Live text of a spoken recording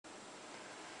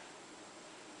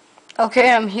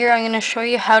Okay, I'm here. I'm going to show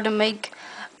you how to make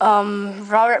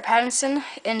Robert Pattinson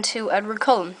into Edward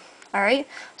Cullen. Alright,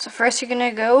 so first you're going to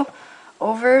go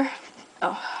over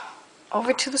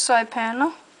to the side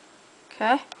panel.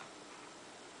 Okay.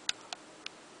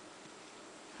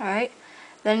 Alright,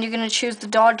 then you're going to choose the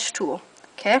dodge tool.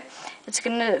 Okay, it's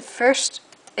going to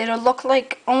it'll look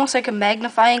like almost like a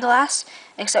magnifying glass,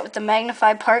 except with the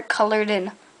magnified part colored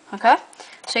in. Okay,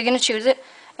 so you're going to choose it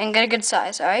and get a good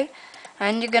size. Alright,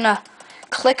 and you're going to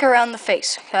click around the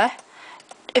face. Okay,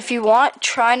 if you want,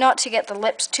 try not to get the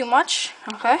lips too much.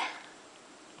 Okay,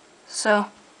 so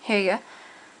here you go.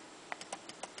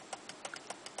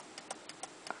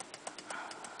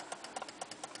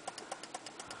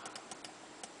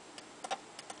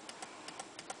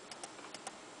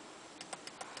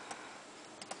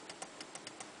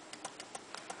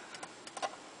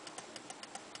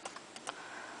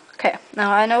 Okay,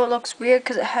 now I know it looks weird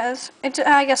because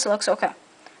I guess it looks okay.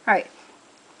 Alright,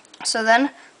 so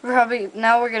then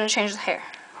now we're going to change the hair.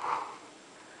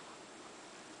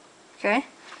 Okay,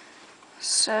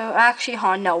 so actually,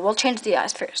 no, we'll change the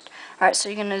eyes first. Alright, so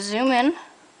you're going to zoom in.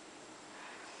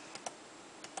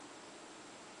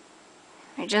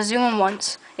 Just zoom in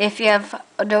once. If you have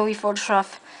Adobe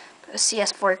Photoshop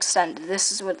CS4 Extended,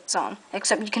 this is what it's on.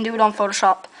 Except you can do it on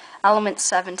Photoshop Element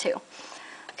 7 too.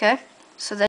 Okay, so then